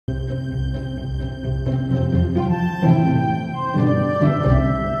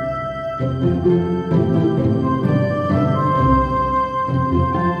Good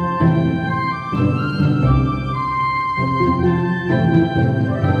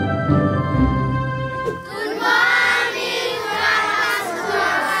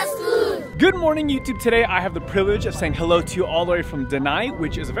morning, YouTube. Today I have the privilege of saying hello to you all the way from Danai,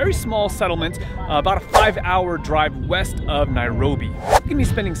 which is a very small settlement, about a 5-hour drive west of Nairobi. I'm going to be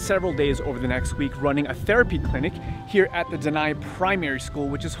spending several days over the next week running a therapy clinic here at the Danai Primary School,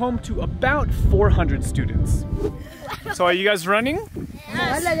 which is home to about 400 students. So are you guys running?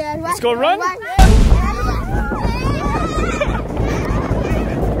 Yes. Let's go run.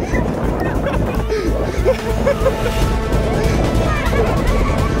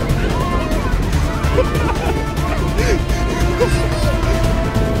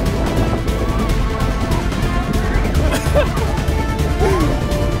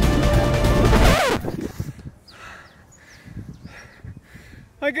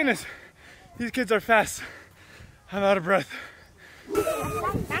 My goodness, these kids are fast. I'm out of breath.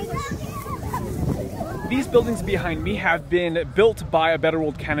 These buildings behind me have been built by A Better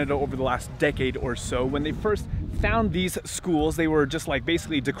World Canada over the last decade or so. When they first found these schools, they were just like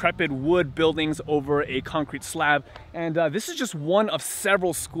basically decrepit wood buildings over a concrete slab. And this is just one of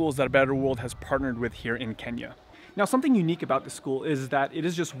several schools that A Better World has partnered with here in Kenya. Now, something unique about this school is that it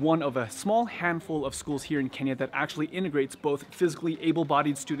is just one of a small handful of schools here in Kenya that actually integrates both physically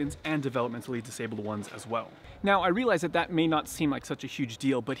able-bodied students and developmentally disabled ones as well. Now, I realize that that may not seem like such a huge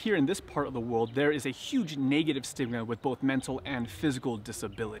deal, but here in this part of the world, there is a huge negative stigma with both mental and physical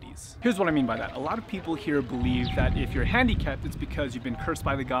disabilities. Here's what I mean by that. A lot of people here believe that if you're handicapped, it's because you've been cursed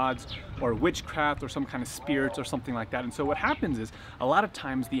by the gods, or witchcraft, or some kind of spirits, or something like that. And so what happens is, a lot of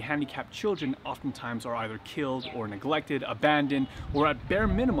times the handicapped children oftentimes are either killed or neglected, abandoned, or at bare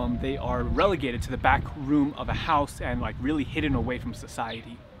minimum, they are relegated to the back room of a house and like really hidden away from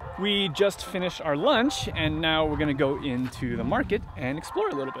society. We just finished our lunch and now we're gonna go into the market and explore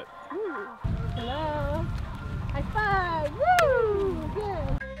a little bit. Ooh. Hello. High five. Woo!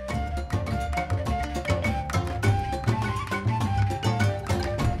 Good.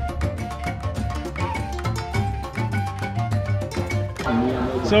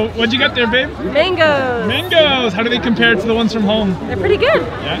 So what'd you get there, babe? Mangoes. Mangoes! How do they compare to the ones from home? They're pretty good.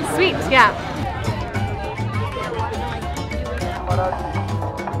 Yeah? Sweet, yeah.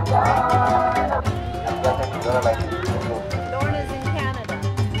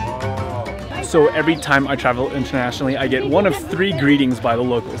 So every time I travel internationally, I get one of 3 greetings by the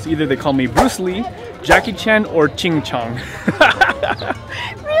locals. Either they call me Bruce Lee, Jackie Chan, or Ching Chong.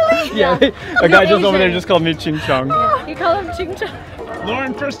 Really? Yeah, a guy just over there just called me Ching Chong. Yeah, you call him Ching Chong.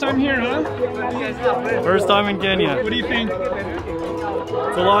 Lauren, first time here, huh? First time in Kenya. What do you think?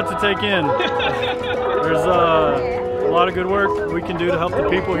 It's a lot to take in. There's a lot of good work we can do to help the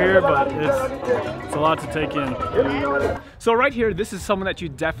people here, but it's a lot to take in. So right here, this is someone that you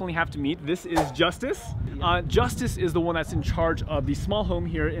definitely have to meet. This is Justice. Justice is the one that's in charge of the small home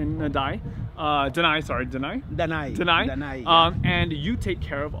here in Danai. And you take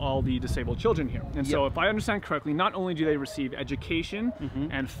care of all the disabled children here. And so if I understand correctly, not only do they receive education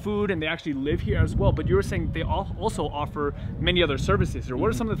and food, and they actually live here as well, but you were saying they also offer many other services. Or what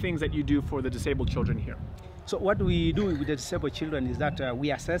are some of the things that you do for the disabled children here? So what we do with the disabled children is that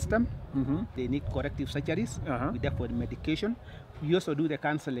we assess them. They need corrective surgeries. We therefore the medication. We also do the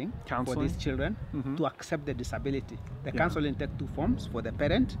counseling for these children to accept the disability. The counseling takes 2 forms: for the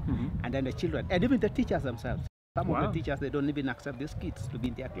parent and then the children, and even the teachers themselves. Some of the teachers, they don't even accept these kids to be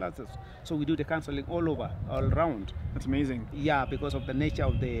in their classes. So we do the counseling all around. That's amazing. Yeah, because of the nature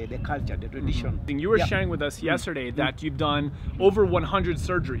of the culture, the tradition. You were sharing with us yesterday that you've done over 100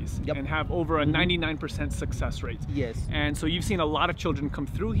 surgeries and have over a 99% success rate. Yes. And so you've seen a lot of children come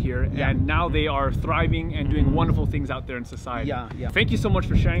through here and now they are thriving and doing wonderful things out there in society. Thank you so much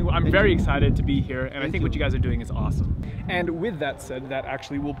for sharing. I'm very excited to be here, and I think what you guys are doing is awesome. And with that said, that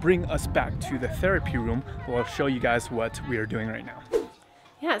actually will bring us back to the therapy room. We'll show you guys what we are doing right now.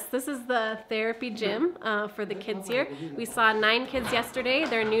 Yes, this is the therapy gym for the kids here. We saw 9 kids yesterday.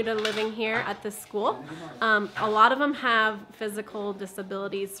 They're new to living here at this school. A lot of them have physical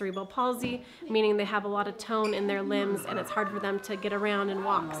disabilities, cerebral palsy, meaning they have a lot of tone in their limbs and it's hard for them to get around and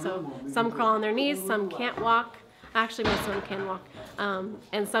walk. So some crawl on their knees, some can't walk. Actually, most of them can walk,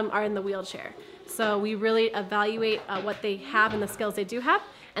 and some are in the wheelchair. So we really evaluate what they have and the skills they do have,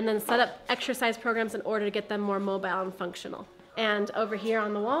 and then set up exercise programs in order to get them more mobile and functional. And over here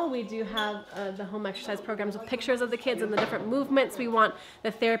on the wall, we do have the home exercise programs with pictures of the kids and the different movements we want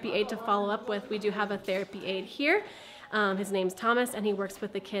the therapy aide to follow up with. We do have a therapy aide here. His name's Thomas, and he works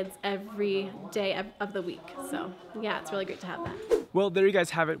with the kids every day of the week. So yeah, it's really great to have that. Well, there you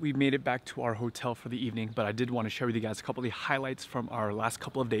guys have it. We've made it back to our hotel for the evening, but I did want to share with you guys a couple of the highlights from our last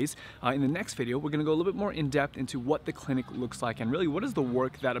couple of days. In the next video, we're going to go a little bit more in depth into what the clinic looks like and really what is the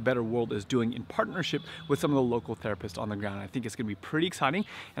work that A Better World is doing in partnership with some of the local therapists on the ground. I think it's going to be pretty exciting,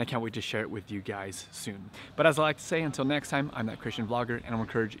 and I can't wait to share it with you guys soon. But as I like to say, until next time, I'm that Christian vlogger, and I'll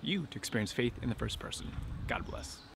encourage you to experience faith in the first person. God bless.